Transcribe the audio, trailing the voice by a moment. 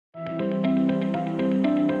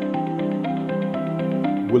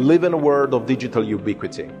We live in a world of digital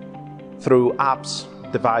ubiquity. Through apps,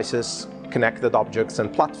 devices, connected objects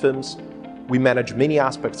and platforms, we manage many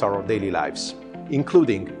aspects of our daily lives,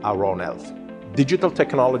 including our own health. Digital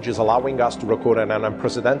technology is allowing us to record an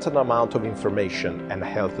unprecedented amount of information and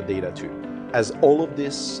health data too. As all of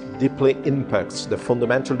this deeply impacts the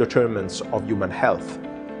fundamental determinants of human health,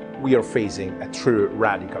 we are facing a true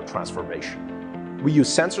radical transformation. We use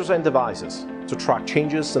sensors and devices to track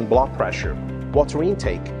changes in blood pressure, water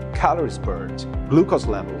intake, calories burned, glucose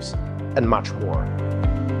levels, and much more.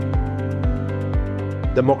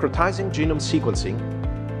 Democratizing genome sequencing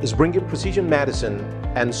is bringing precision medicine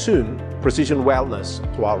and soon precision wellness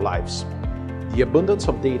to our lives. The abundance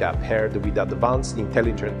of data paired with advanced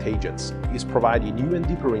intelligent agents is providing new and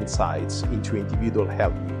deeper insights into individual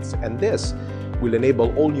health needs, and this will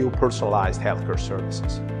enable all new personalized healthcare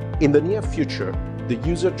services. In the near future, the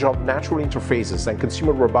usage of natural interfaces and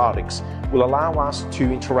consumer robotics will allow us to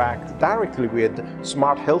interact directly with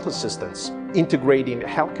smart health assistants, integrating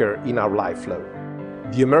healthcare in our life flow.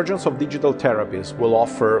 The emergence of digital therapies will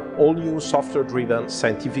offer all new software-driven,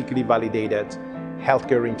 scientifically validated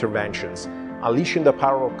healthcare interventions, unleashing the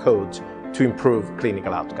power of code to improve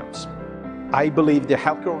clinical outcomes. I believe the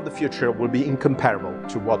healthcare of the future will be incomparable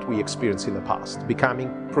to what we experienced in the past,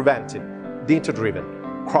 becoming preventive, data-driven,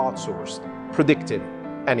 crowdsourced, predictive,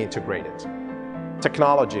 and integrated.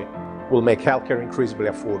 Technology will make healthcare increasingly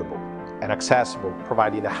affordable and accessible,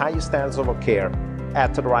 providing the highest standards of care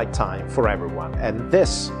at the right time for everyone. And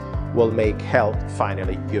this will make health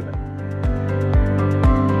finally human.